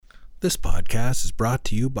This podcast is brought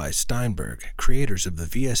to you by Steinberg, creators of the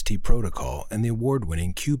VST protocol and the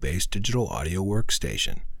award-winning Cubase digital audio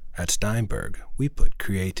workstation. At Steinberg, we put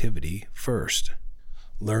creativity first.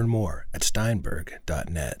 Learn more at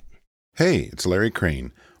steinberg.net. Hey, it's Larry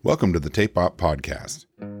Crane. Welcome to the Tape Op Podcast.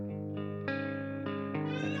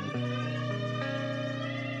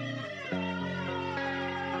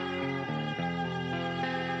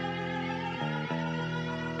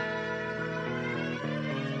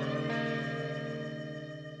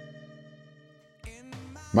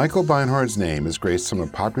 Michael Beinhardt's name is graced some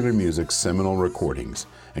of popular music's seminal recordings,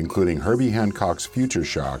 including Herbie Hancock's Future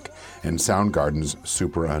Shock and Soundgarden's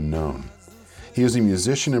Super Unknown. He is a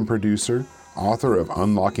musician and producer, author of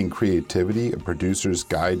Unlocking Creativity, a producer's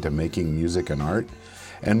guide to making music and art,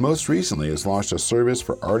 and most recently has launched a service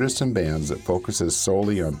for artists and bands that focuses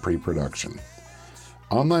solely on pre-production.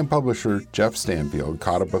 Online publisher Jeff Stanfield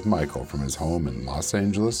caught up with Michael from his home in Los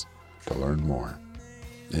Angeles to learn more.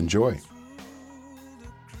 Enjoy.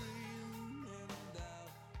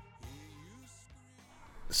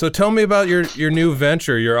 So tell me about your new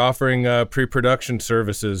venture. You're offering pre-production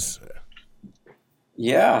services.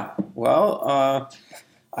 Yeah, well,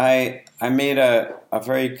 I made a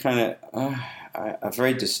very kind of a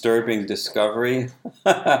very disturbing discovery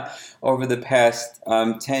over the past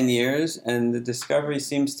 10 years, and the discovery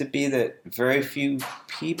seems to be that very few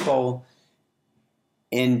people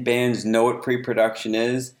in bands know what pre-production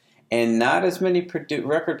is. And not as many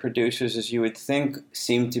record producers as you would think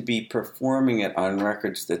seem to be performing it on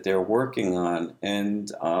records that they're working on. And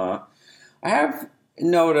I have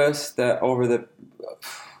noticed that over the,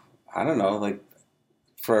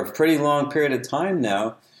 for a pretty long period of time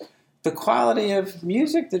now, the quality of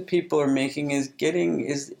music that people are making is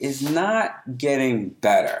not getting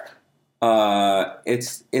better.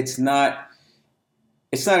 It's not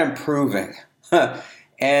improving.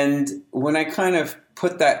 And when I kind of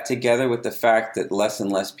put that together with the fact that less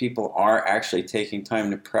and less people are actually taking time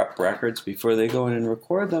to prep records before they go in and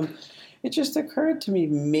record them, it just occurred to me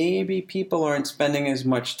maybe people aren't spending as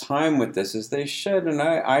much time with this as they should. And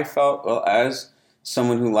I felt, well, as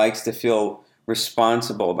someone who likes to feel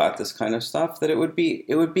responsible about this kind of stuff, that it would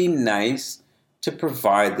be nice to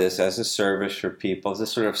provide this as a service for people, as a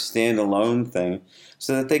sort of standalone thing,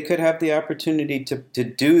 so that they could have the opportunity to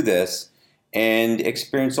do this and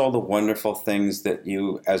experience all the wonderful things that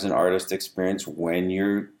you as an artist experience when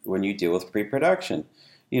you deal with pre-production.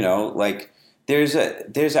 You know, like there's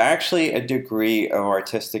actually a degree of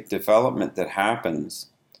artistic development that happens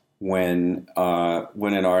when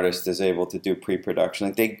an artist is able to do pre-production.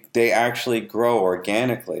 Like they actually grow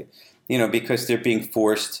organically, you know, because they're being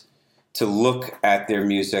forced to look at their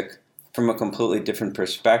music from a completely different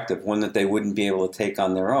perspective, one that they wouldn't be able to take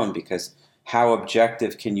on their own, because how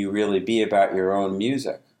objective can you really be about your own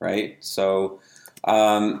music, right? So,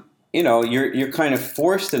 you're kind of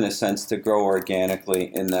forced in a sense to grow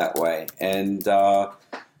organically in that way. And, I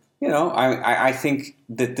think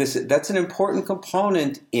that that's an important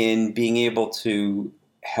component in being able to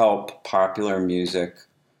help popular music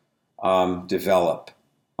develop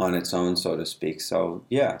on its own, so to speak. So,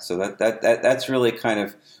 yeah, so that's really kind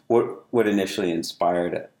of what initially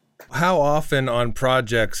inspired it. How often on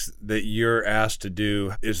projects that you're asked to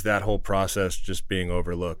do is that whole process just being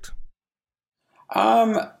overlooked?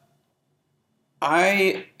 I've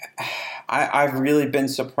really been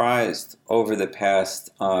surprised over the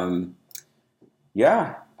past, I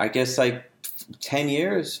guess like 10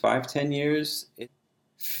 years, 5-10 years.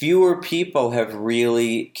 Fewer people have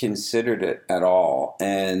really considered it at all.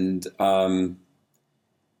 And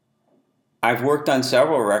I've worked on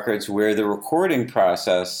several records where the recording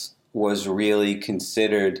process was really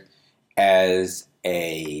considered as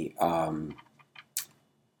I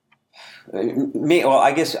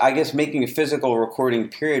guess making a physical recording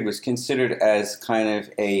period was considered as kind of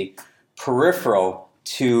a peripheral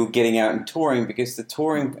to getting out and touring, because the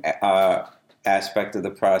touring aspect of the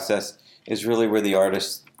process is really where the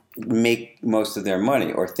artists make most of their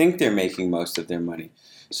money, or think they're making most of their money.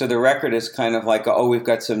 So the record is kind of like, oh, we've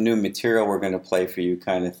got some new material we're going to play for you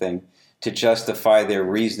kind of thing, to justify their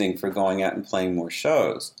reasoning for going out and playing more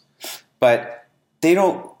shows. But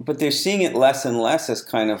they're seeing it less and less as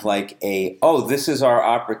kind of like this is our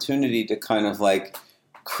opportunity to kind of like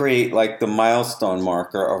create like the milestone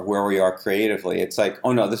marker of where we are creatively. It's like,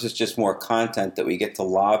 oh no, this is just more content that we get to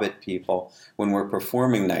lob at people when we're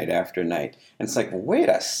performing night after night. And it's like, wait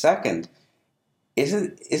a second.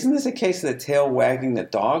 Isn't this a case of the tail wagging the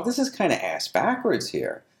dog? This is kind of ass backwards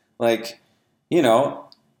here. Like,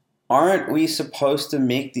 aren't we supposed to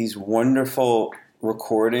make these wonderful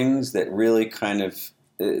recordings that really kind of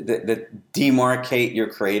that demarcate your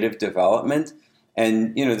creative development.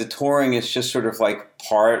 And, the touring is just sort of like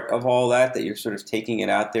part of all that you're sort of taking it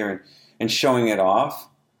out there and showing it off.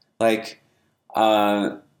 Like,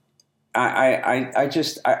 I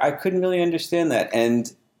couldn't really understand that.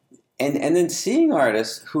 And then seeing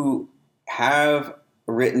artists who have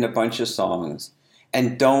written a bunch of songs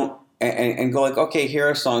and don't, and go like, okay, here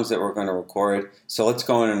are songs that we're going to record, so let's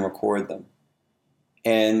go in and record them.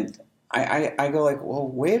 And I go like, well,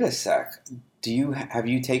 wait a sec.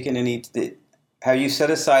 Have you set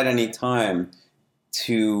aside any time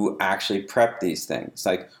to actually prep these things?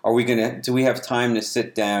 Like, do we have time to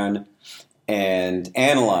sit down and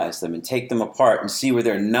analyze them and take them apart and see where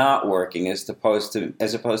they're not working, as opposed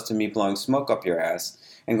to me blowing smoke up your ass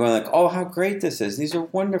and going like, oh, how great this is. These are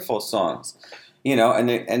wonderful songs. And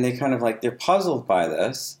they kind of like, they're puzzled by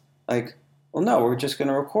this. Like, well, no, we're just going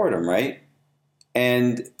to record them, right?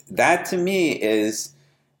 And that to me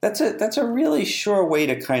that's a really sure way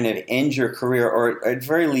to kind of end your career, or at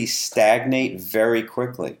very least stagnate very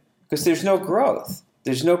quickly, because there's no growth.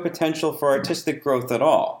 There's no potential for artistic growth at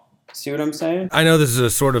all. See what I'm saying? I know this is a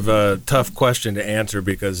sort of a tough question to answer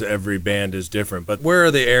because every band is different, but where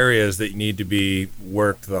are the areas that need to be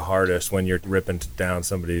worked the hardest when you're ripping down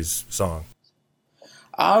somebody's song?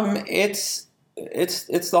 It's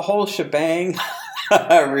the whole shebang,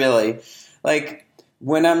 really. Like,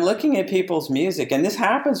 when I'm looking at people's music, and this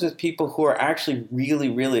happens with people who are actually really,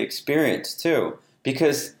 really experienced too,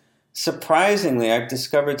 because surprisingly, I've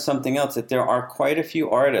discovered something else, that there are quite a few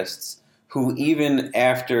artists who, even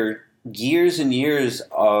after years and years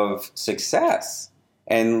of success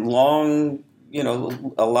and a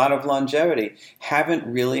lot of longevity, haven't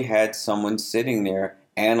really had someone sitting there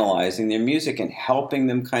analyzing their music and helping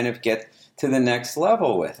them kind of get to the next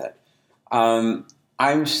level with it.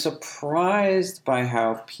 I'm surprised by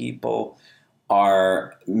how people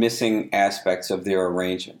are missing aspects of their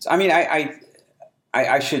arrangements. I mean,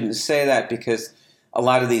 I shouldn't say that, because a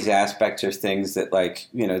lot of these aspects are things that, like,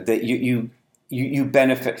 that you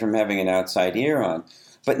benefit from having an outside ear on.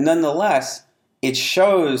 But nonetheless, it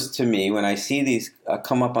shows to me when I see these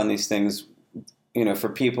come up on these things, for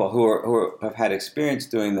people who have had experience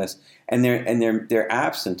doing this, and they're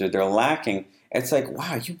absent or they're lacking. It's like,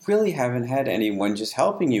 wow, you really haven't had anyone just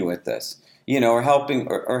helping you with this, or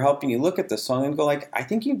helping you look at the song and go like, I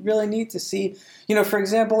think you really need to see, for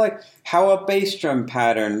example, like how a bass drum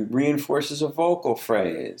pattern reinforces a vocal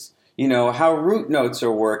phrase, how root notes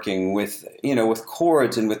are working with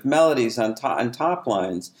chords and with melodies on top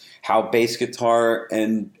lines, how bass guitar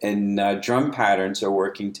and drum patterns are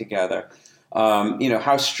working together.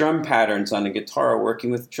 How strum patterns on a guitar are working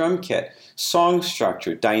with drum kit, song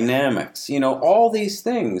structure, dynamics, all these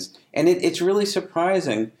things. And it's really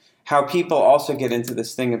surprising how people also get into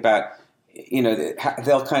this thing about,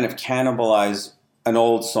 they'll kind of cannibalize an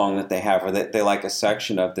old song that they have, or that they like a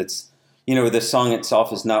section of that's, the song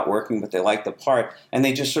itself is not working, but they like the part, and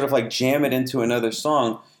they just sort of like jam it into another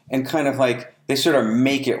song and kind of like, they sort of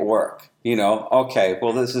make it work. Okay,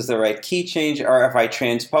 well, this is the right key change, or if I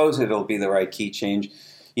transpose it, it'll be the right key change,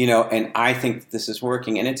 and I think this is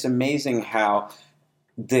working. And it's amazing how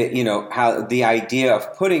the idea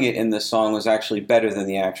of putting it in the song was actually better than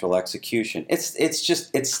the actual execution. It's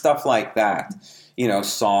stuff like that,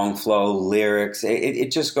 song flow, lyrics,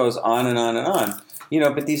 it just goes on and on and on,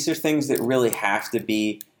 but these are things that really have to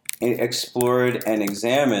be explored and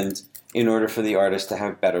examined in order for the artist to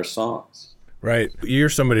have better songs. Right. You're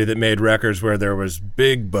somebody that made records where there was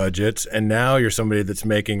big budgets, and now you're somebody that's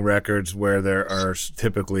making records where there are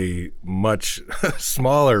typically much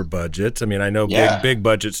smaller budgets. I mean, I know big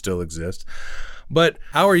budgets still exist, but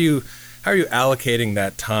how are you allocating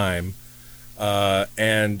that time,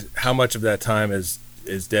 and how much of that time is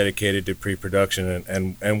dedicated to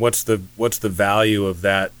pre-production, and what's the value of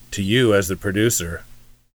that to you as the producer?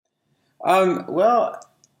 Well,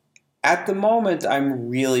 at the moment, I'm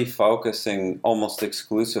really focusing almost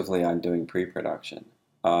exclusively on doing pre-production.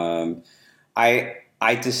 I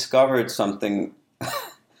discovered something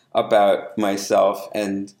about myself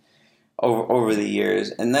and over the years,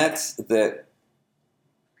 and that's that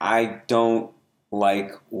I don't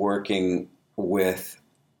like working with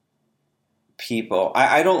people.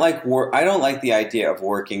 I don't like the idea of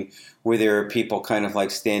working where there are people kind of like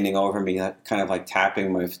standing over me, kind of like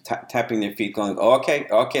tapping their feet, going, oh, okay,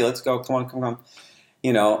 let's go, come on,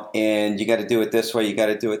 and you got to do it this way, you got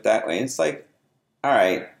to do it that way. And it's like, all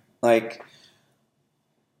right, like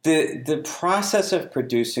the process of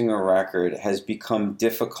producing a record has become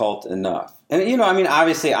difficult enough. And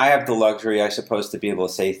obviously, I have the luxury, I suppose, to be able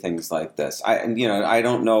to say things like this. I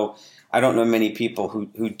don't know. I don't know many people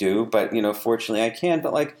who do, but fortunately I can.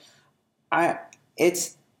 But like,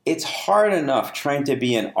 it's hard enough trying to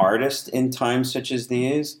be an artist in times such as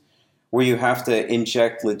these, where you have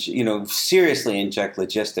to seriously inject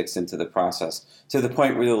logistics into the process to the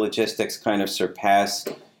point where the logistics kind of surpass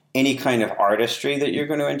any kind of artistry that you're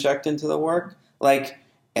going to inject into the work. Like,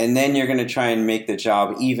 and then you're going to try and make the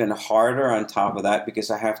job even harder on top of that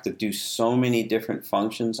because I have to do so many different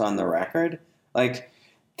functions on the record. Like,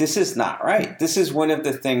 this is not right. This is one of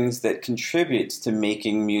the things that contributes to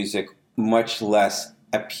making music much less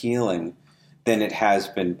appealing than it has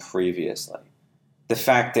been previously. The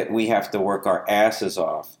fact that we have to work our asses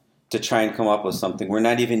off to try and come up with something. We're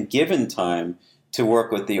not even given time to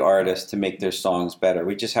work with the artist to make their songs better.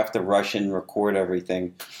 We just have to rush in, record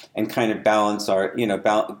everything, and kind of balance our,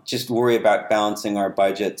 just worry about balancing our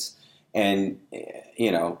budgets and,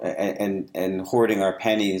 and hoarding our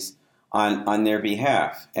pennies on their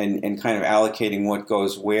behalf and kind of allocating what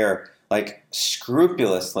goes where, like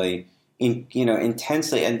scrupulously,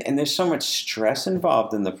 intensely. And there's so much stress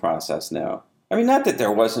involved in the process now. I mean, not that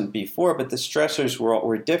there wasn't before, but the stressors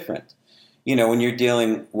were different. When you're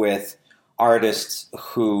dealing with artists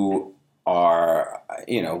who are,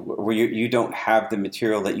 where you don't have the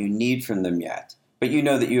material that you need from them yet, but you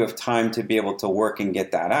know that you have time to be able to work and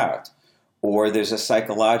get that out. Or there's a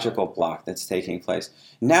psychological block that's taking place.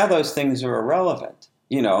 Now those things are irrelevant.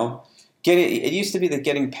 It used to be that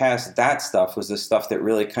getting past that stuff was the stuff that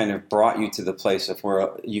really kind of brought you to the place of where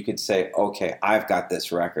you could say, okay, I've got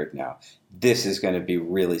this record now. This is going to be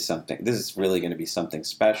really something. This is really going to be something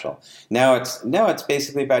special. Now it's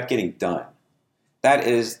basically about getting done. That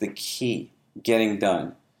is the key, getting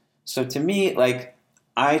done. So to me, like,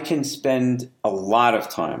 I can spend a lot of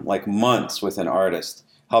time, like months, with an artist,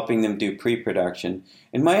 helping them do pre-production.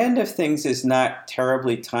 And my end of things is not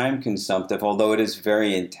terribly time consumptive, although it is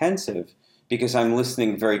very intensive because I'm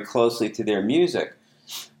listening very closely to their music.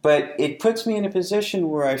 But it puts me in a position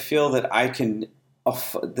where I feel that I can,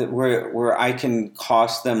 where I can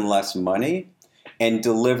cost them less money and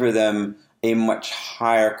deliver them a much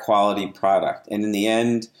higher quality product. And in the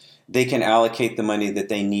end, they can allocate the money that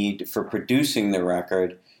they need for producing the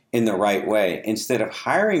record in the right way, instead of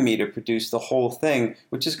hiring me to produce the whole thing,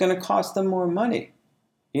 which is going to cost them more money.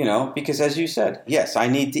 Because as you said, yes, I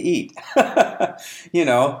need to eat.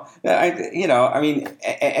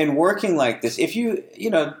 And working like this, if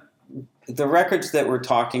the records that we're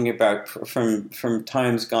talking about from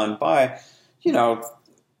times gone by,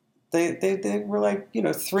 they were like,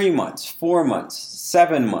 3 months, 4 months,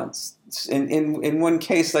 7 months, in one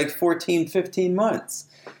case, like 14, 15 months.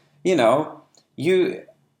 You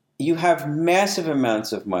have massive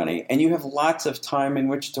amounts of money and you have lots of time in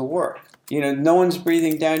which to work. No one's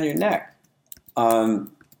breathing down your neck.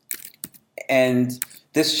 And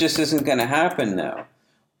this just isn't going to happen now.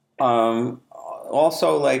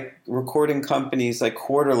 Also, like recording companies, like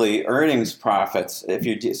quarterly earnings profits,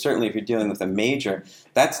 certainly if you're dealing with a major,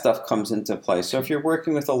 that stuff comes into play. So if you're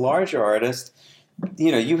working with a larger artist,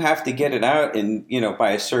 you have to get it out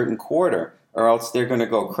by a certain quarter, or else they're going to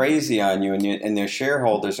go crazy on you, and their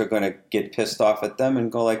shareholders are going to get pissed off at them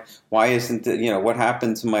and go like, why isn't it, what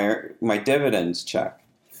happened to my dividends check?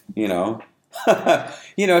 So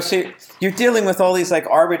you're dealing with all these like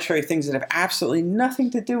arbitrary things that have absolutely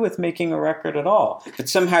nothing to do with making a record at all. But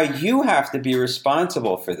somehow you have to be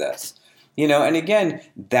responsible for this. And again,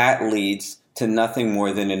 that leads to nothing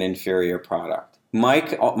more than an inferior product. My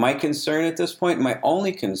concern at this point, my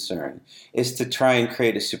only concern, is to try and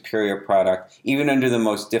create a superior product, even under the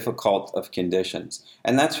most difficult of conditions.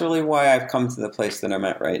 And that's really why I've come to the place that I'm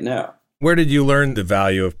at right now. Where did you learn the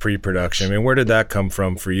value of pre-production? I mean, where did that come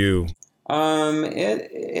from for you?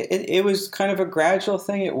 It was kind of a gradual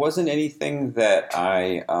thing. It wasn't anything that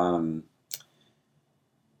I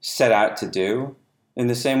set out to do. In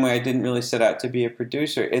the same way I didn't really set out to be a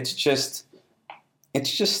producer. It's just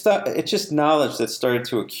knowledge that started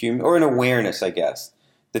to accumulate, or an awareness, I guess,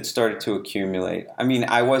 that started to accumulate. I mean,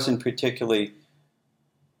 I wasn't particularly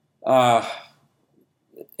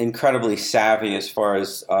incredibly savvy as far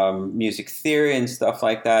as music theory and stuff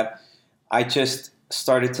like that. I just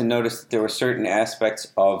started to notice that there were certain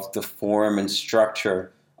aspects of the form and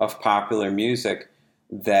structure of popular music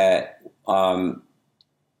that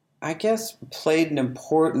I guess played an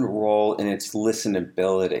important role in its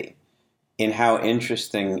listenability, in how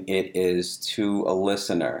interesting it is to a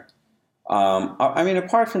listener. I mean,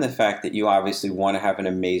 apart from the fact that you obviously want to have an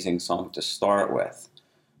amazing song to start with.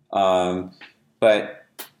 But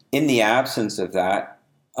in the absence of that,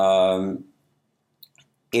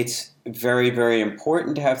 it's very, very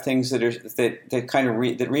important to have things that kind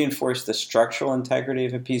of that reinforce the structural integrity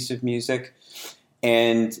of a piece of music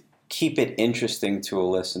and keep it interesting to a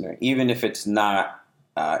listener, even if it's not,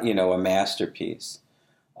 a masterpiece.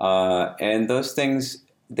 And those things,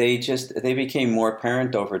 they became more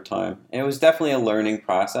apparent over time. And it was definitely a learning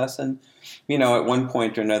process. And, at one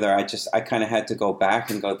point or another, I kind of had to go back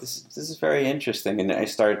and go, this is very interesting. And I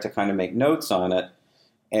started to kind of make notes on it.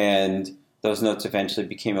 And those notes eventually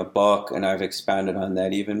became a book, and I've expounded on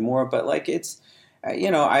that even more. But it's,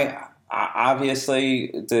 I obviously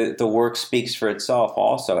the work speaks for itself.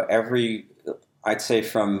 Also, I'd say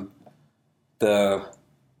from the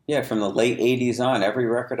late '80s on, every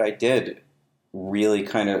record I did really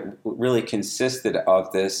consisted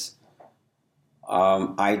of this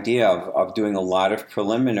idea of doing a lot of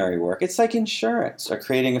preliminary work. It's like insurance or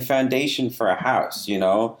creating a foundation for a house.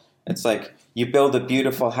 It's like, you build a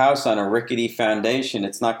beautiful house on a rickety foundation,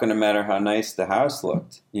 it's not going to matter how nice the house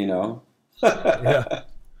looked, Yeah,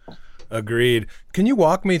 agreed. Can you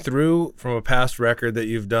walk me through, from a past record that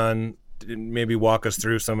you've done, maybe walk us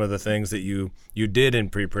through some of the things that you did in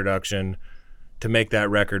pre-production to make that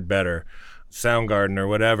record better? Soundgarden or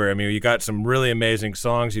whatever. I mean, you got some really amazing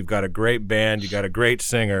songs, you've got a great band, you got a great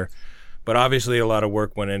singer, but obviously a lot of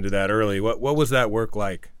work went into that early. What was that work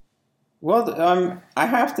like? Well, I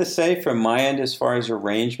have to say, from my end, as far as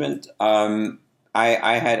arrangement, I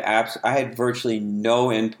had virtually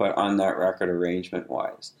no input on that record arrangement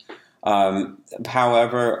wise.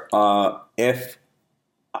 However, if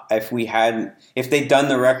they'd done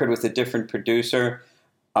the record with a different producer,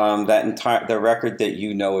 the record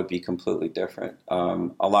that would be completely different.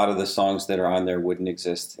 A lot of the songs that are on there wouldn't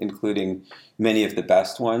exist, including many of the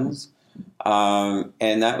best ones. And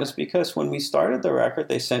that was because when we started the record,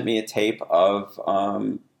 they sent me a tape of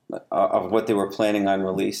what they were planning on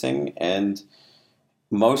releasing, and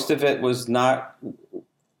most of it was not.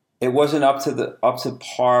 It wasn't up to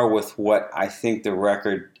par with what I think the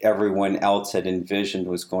record everyone else had envisioned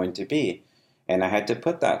was going to be, and I had to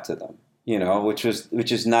put that to them, which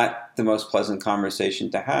is not the most pleasant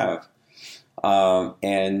conversation to have.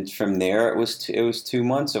 And from there, it was 2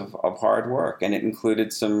 months of hard work, and it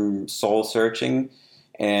included some soul searching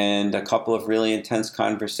and a couple of really intense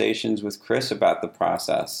conversations with Chris about the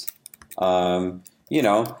process.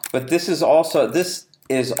 But this is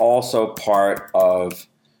also part of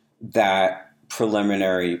that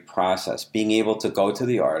preliminary process, being able to go to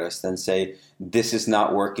the artist and say, this is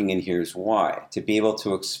not working and here's why, to be able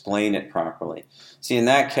to explain it properly. See, in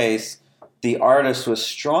that case, the artist was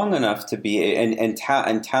strong enough to be and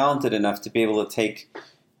talented enough to be able to take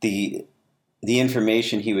the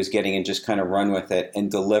information he was getting and just kind of run with it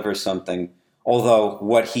and deliver something. Although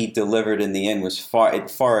what he delivered in the end was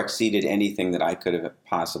far exceeded anything that I could have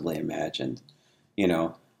possibly imagined.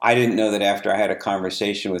 I didn't know that after I had a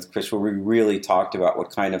conversation with Chris where we really talked about what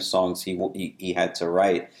kind of songs he had to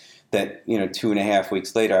write, that 2.5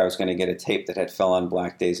 weeks later I was going to get a tape that had Fell on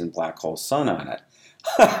Black Days and Black Hole Sun on it.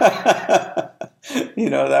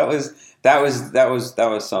 That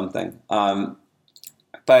was something.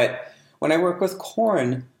 But when I worked with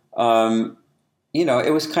Korn,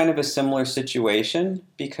 it was kind of a similar situation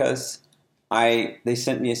because they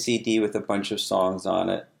sent me a CD with a bunch of songs on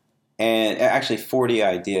it, and actually 40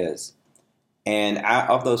 ideas. And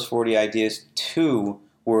of those 40 ideas, 2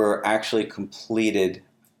 were actually completed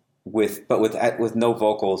with no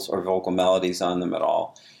vocals or vocal melodies on them at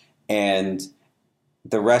all. And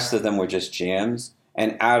the rest of them were just jams.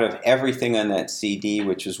 And out of everything on that CD,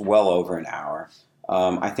 which was well over an hour,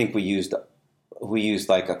 I think we used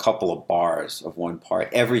like a couple of bars of one part.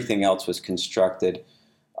 Everything else was constructed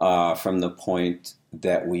from the point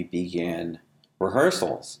that we began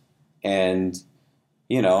rehearsals. And,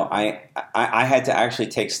 I had to actually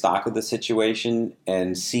take stock of the situation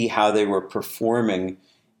and see how they were performing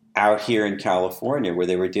out here in California, where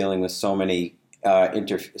they were dealing with so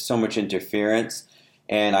much interference.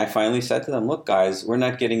 And I finally said to them, look, guys, we're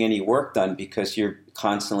not getting any work done because you're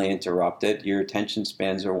constantly interrupted. Your attention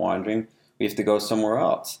spans are wandering. We have to go somewhere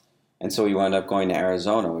else. And so we wound up going to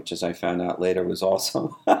Arizona, which, as I found out later, was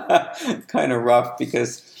also kind of rough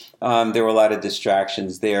because there were a lot of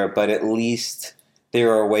distractions there. But at least they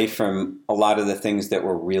were away from a lot of the things that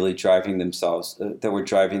were really driving them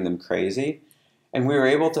crazy. And we were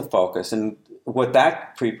able to focus. And what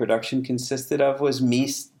that pre-production consisted of was me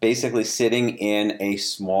basically sitting in a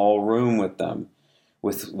small room with them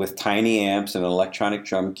with tiny amps and an electronic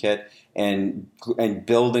drum kit and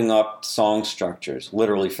building up song structures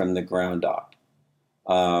literally from the ground up.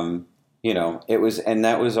 That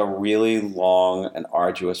was a really long and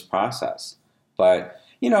arduous process. But,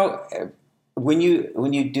 when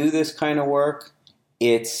you do this kind of work,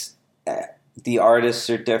 it's the artists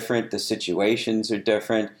are different, the situations are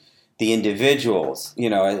different, the individuals,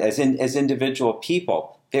 as individual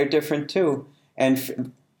people, they're different too.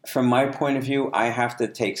 And from my point of view, I have to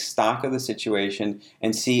take stock of the situation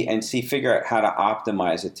and figure out how to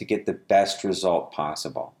optimize it to get the best result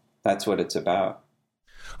possible. That's what it's about.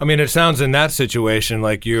 I mean, it sounds in that situation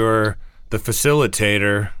like you're the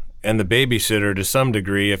facilitator and the babysitter to some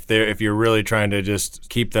degree if you're really trying to just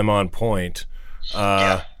keep them on point.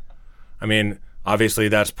 I mean, obviously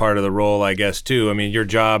that's part of the role, I guess, too. I mean, your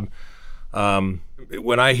job,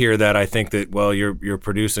 when I hear that, I think that, well, you're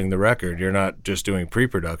producing the record. You're not just doing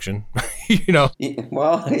pre-production,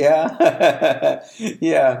 Well, yeah.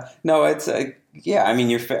 Yeah. No, it's yeah. I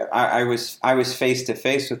mean, I was face to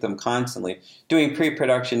face with them constantly. Doing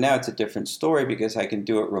pre-production now, it's a different story because I can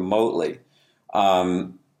do it remotely.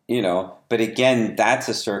 But again, that's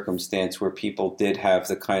a circumstance where people did have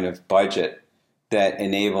the kind of budget that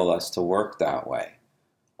enable us to work that way.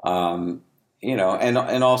 And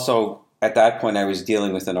also at that point I was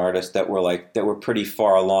dealing with an artist that were pretty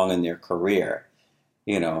far along in their career.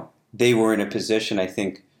 They were in a position, I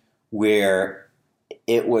think, where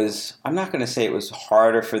it was, I'm not going to say it was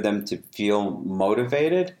harder for them to feel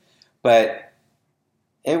motivated, but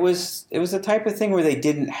it was the type of thing where they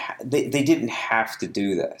didn't have to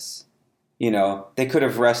do this. They could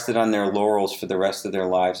have rested on their laurels for the rest of their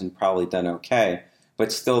lives and probably done okay,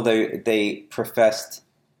 but still they professed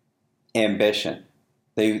ambition.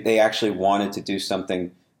 They actually wanted to do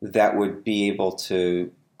something that would be able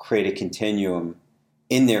to create a continuum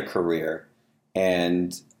in their career.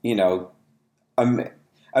 And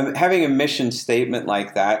having a mission statement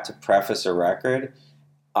like that to preface a record,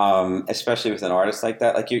 especially with an artist like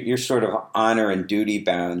that, like you're sort of honor and duty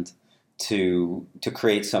bound to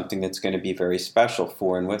create something that's going to be very special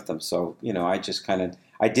for and with them. So I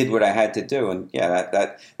did what I had to do, and yeah,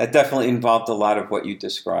 that definitely involved a lot of what you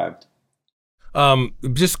described.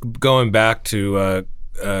 Just going back to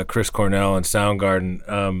Chris Cornell and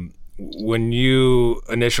Soundgarden, when you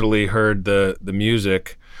initially heard the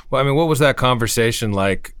music, well, I mean, what was that conversation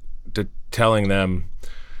like? To telling them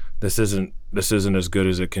this isn't as good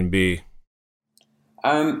as it can be?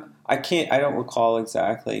 I don't recall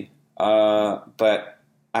exactly, but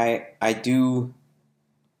I do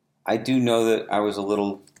know that I was a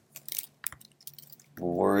little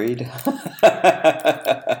worried.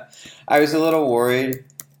 I was a little worried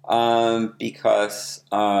because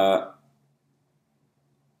I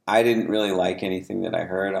didn't really like anything that I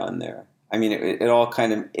heard on there. I mean, it all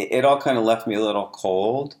kind of left me a little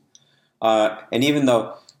cold. And even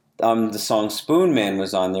though the song Spoon Man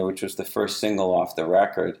was on there, which was the first single off the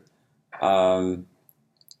record, I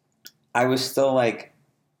was still like,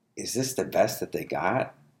 is this the best that they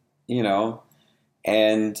got?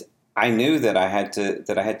 And I knew that I had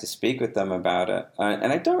to speak with them about it.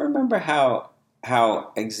 And I don't remember how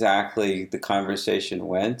exactly the conversation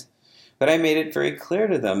went, but I made it very clear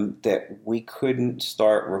to them that we couldn't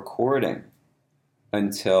start recording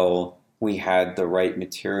until we had the right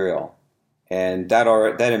material. And that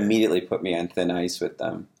immediately put me on thin ice with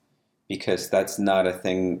them, because that's not a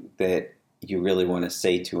thing that you really want to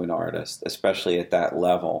say to an artist, especially at that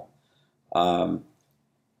level. And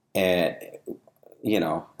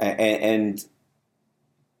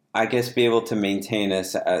I guess be able to maintain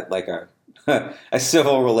a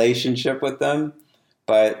civil relationship with them,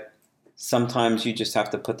 but sometimes you just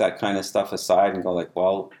have to put that kind of stuff aside and go like,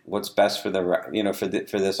 well, what's best for for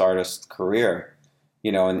this artist's career,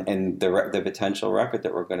 and the potential record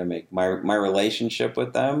that we're going to make. My relationship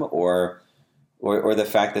with them, or the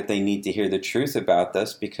fact that they need to hear the truth about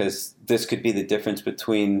this, because this could be the difference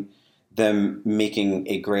between them making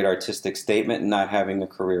a great artistic statement and not having a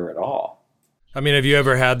career at all. I mean, have you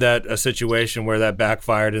ever had a situation where that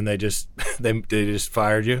backfired and they just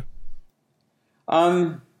fired you?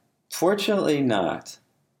 Fortunately not.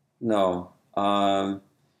 No.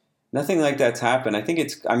 Nothing like that's happened. I think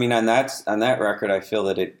on that record, I feel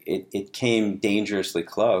that it came dangerously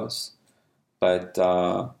close, but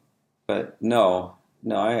no,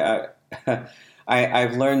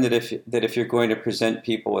 I've learned that if you're going to present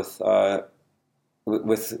people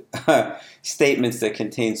with statements that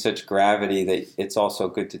contain such gravity, that it's also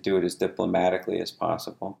good to do it as diplomatically as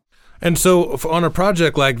possible. And so, on a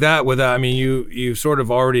project like that, you sort of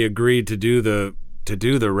already agreed to do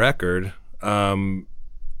the record,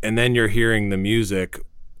 and then you're hearing the music.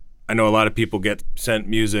 I know a lot of people get sent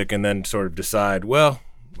music and then sort of decide, well,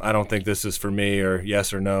 I don't think this is for me, or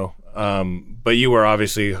yes or no. But you were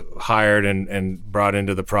obviously hired and brought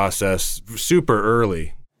into the process super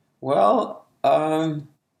early. Well,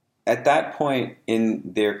 at that point in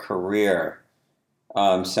their career,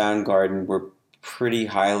 Soundgarden were pretty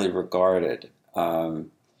highly regarded.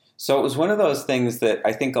 So it was one of those things that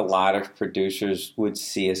I think a lot of producers would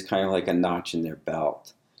see as kind of like a notch in their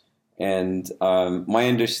belt. And my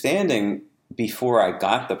understanding before I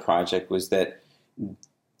got the project was that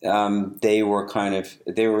they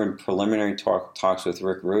were in preliminary talks with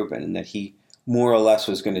Rick Rubin, and that he more or less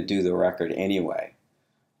was going to do the record anyway.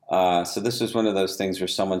 So this was one of those things where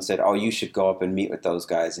someone said, "Oh, you should go up and meet with those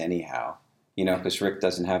guys anyhow, because Rick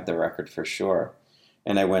doesn't have the record for sure."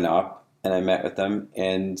 And I went up and I met with them,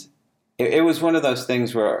 and it was one of those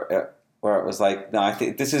things where it was like, no, I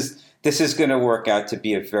think this is going to work out to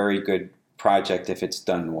be a very good project if it's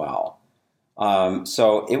done well.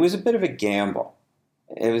 So it was a bit of a gamble.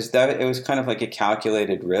 It was kind of like a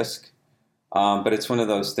calculated risk, but it's one of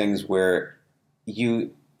those things where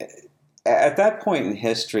you, at that point in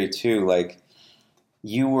history too, like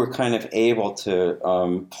you were kind of able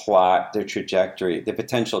to plot the trajectory, the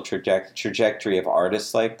potential trajectory of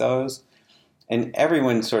artists like those, and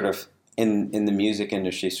everyone sort of in the music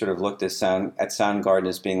industry sort of looked at Soundgarden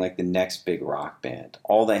as being like the next big rock band.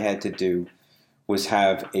 All they had to do was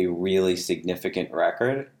have a really significant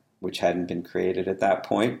record, which hadn't been created at that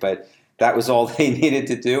point, but that was all they needed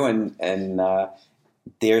to do, and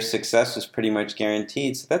their success was pretty much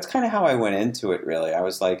guaranteed. So that's kind of how I went into it, really. I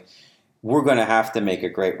was like, we're going to have to make a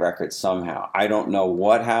great record somehow. I don't know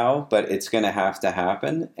how, but it's going to have to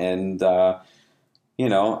happen. And,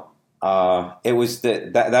 it was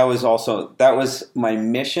that was my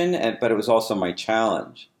mission, but it was also my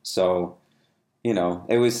challenge. So,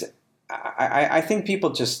 it was, I think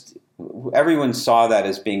everyone saw that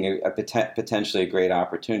as being potentially a great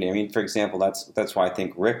opportunity. I mean, for example, that's why I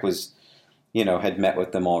think Rick was, had met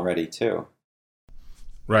with them already too.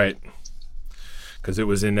 Right. Because it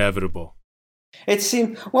was inevitable. It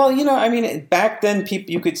seemed, well, I mean, back then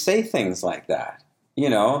you could say things like that,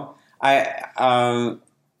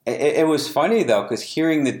 it was funny though, because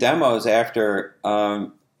hearing the demos after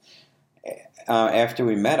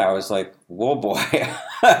we met, I was like, whoa, boy,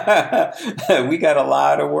 we got a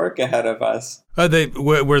lot of work ahead of us.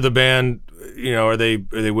 Were the band, are they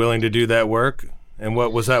willing to do that work? And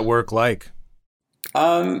what was that work like?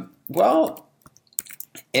 Well,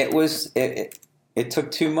 it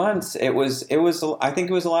took 2 months. I think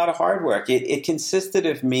it was a lot of hard work. It consisted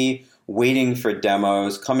of me waiting for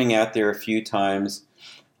demos, coming out there a few times.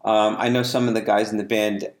 I know some of the guys in the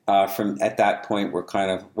band from at that point were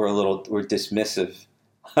dismissive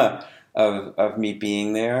of me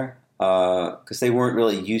being there because they weren't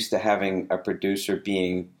really used to having a producer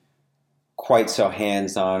being quite so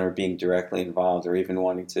hands-on or being directly involved or even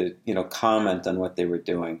wanting to comment on what they were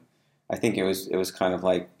doing. I think it was kind of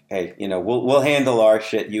like, hey, we'll handle our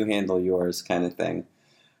shit, you handle yours, kind of thing.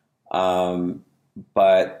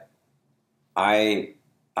 But I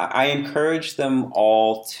encourage them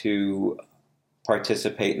all to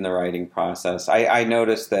participate in the writing process. I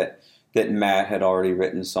noticed that Matt had already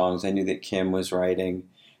written songs. I knew that Kim was writing,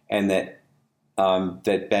 and that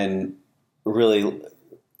Ben really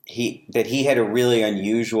he had a really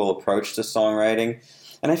unusual approach to songwriting,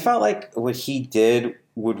 and I felt like what he did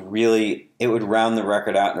would round the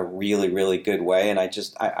record out in a really, really good way. And I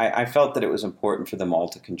felt that it was important for them all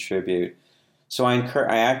to contribute. So I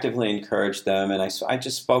actively encouraged them, and I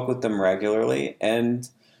just spoke with them regularly. And,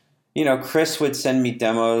 Chris would send me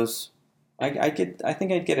demos. I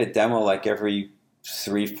think I'd get a demo like every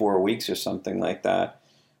 3-4 weeks or something like that.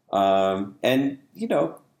 And,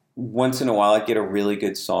 once in a while I'd get a really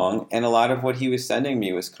good song. And a lot of what he was sending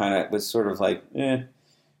me was sort of like, eh.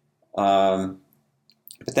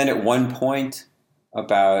 But then at one point,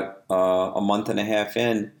 about a month and a half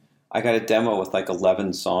in, I got a demo with like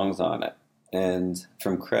 11 songs on it, and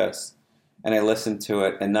from Chris, and I listened to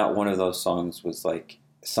it, and not one of those songs was like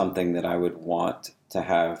something that I would want to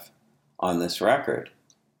have on this record,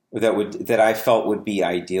 that I felt would be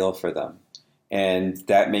ideal for them, and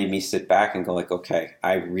that made me sit back and go like, okay,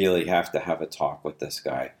 I really have to have a talk with this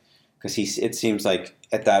guy, because it seems like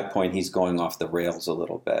at that point he's going off the rails a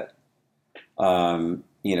little bit.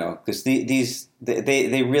 Because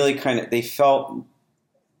they really they felt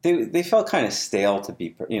kind of stale, to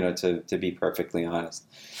be to be perfectly honest.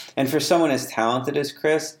 And for someone as talented as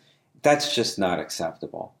Chris, that's just not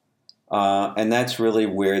acceptable. And that's really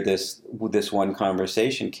where this one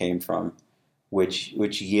conversation came from,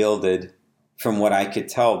 which yielded, from what I could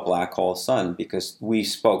tell, Black Hole Sun, because we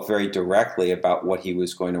spoke very directly about what he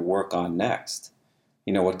was going to work on next.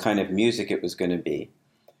 What kind of music it was going to be,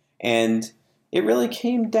 and it really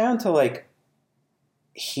came down to like,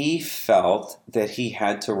 he felt that he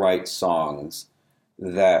had to write songs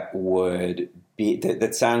that would be that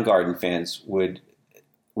Soundgarden fans would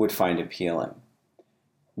find appealing,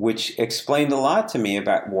 which explained a lot to me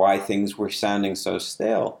about why things were sounding so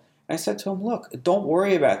stale. And I said to him, look, don't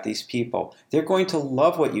worry about these people. They're going to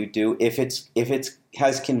love what you do if it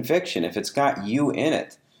has conviction, if it's got you in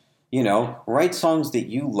it. You know, write songs that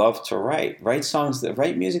you love to write.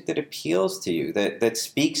 Write music that appeals to you, that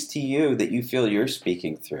speaks to you, that you feel you're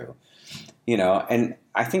speaking through. You know, and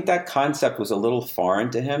I think that concept was a little foreign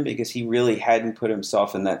to him because he really hadn't put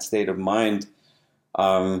himself in that state of mind.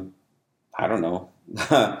 I don't know.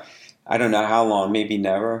 I don't know how long, maybe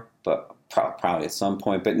never, but probably at some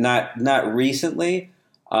point, but not recently.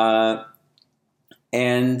 And,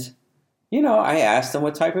 you know, I asked him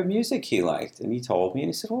what type of music he liked, and he told me, and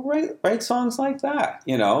he said, well, write songs like that,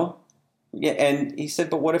 you know? Yeah, and he said,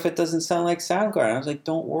 but what if it doesn't sound like Soundgarden? I was like,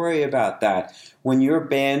 don't worry about that. When your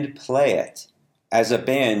band play it, as a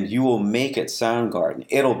band, you will make it Soundgarden.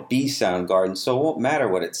 It'll be Soundgarden, so it won't matter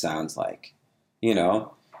what it sounds like, you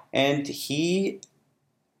know? And he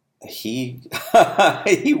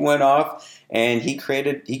went off and he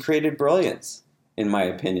created brilliance, in my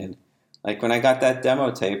opinion. Like when I got that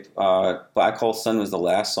demo tape, Black Hole Sun was the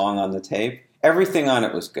last song on the tape. Everything on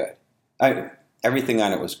it was good. Everything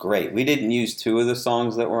on it was great. We didn't use two of the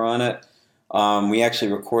songs that were on it. We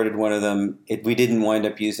actually recorded one of them. We didn't wind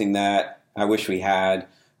up using that. I wish we had,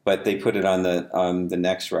 but they put it on the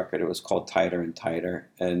next record. It was called Tighter and Tighter,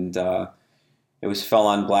 and it was Fell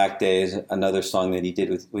on Black Days, another song that he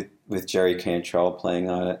did with Jerry Cantrell playing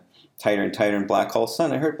on it. Tighter and Tighter and Black Hole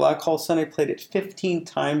Sun. I heard Black Hole Sun. I played it 15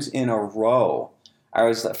 times in a row. I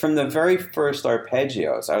was, from the very first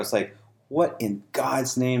arpeggios, I was like, what in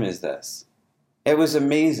God's name is this? It was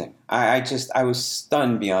amazing. I was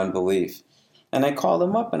stunned beyond belief. And I called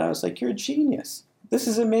him up and I was like, you're a genius. This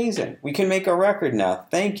is amazing. We can make a record now.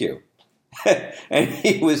 Thank you. And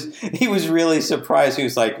he was really surprised. He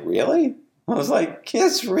was like, really? I was like,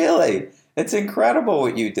 yes, really. It's incredible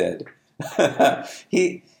what you did.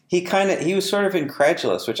 He was sort of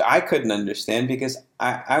incredulous, which I couldn't understand because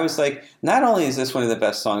I was like, not only is this one of the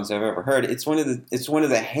best songs I've ever heard, it's one of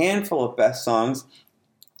the handful of best songs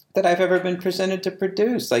that I've ever been presented to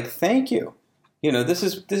produce. Like, thank you. You know, this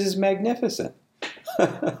is magnificent.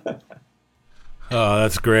 Oh,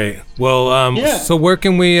 that's great. Well, yeah. So where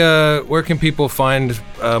can people find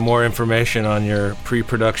more information on your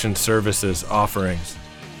pre-production services offerings?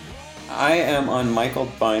 I am on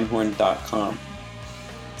michaelbeinhorn.com.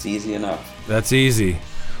 It's easy enough. That's easy.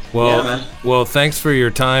 Well, yeah, man. Well, thanks for your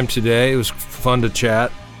time today. It was fun to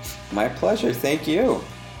chat. My pleasure. Thank you.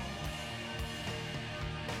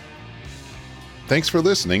 Thanks for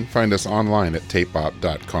listening. Find us online at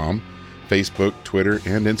tapepop.com, Facebook, Twitter,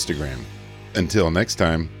 and Instagram. Until next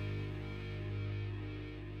time.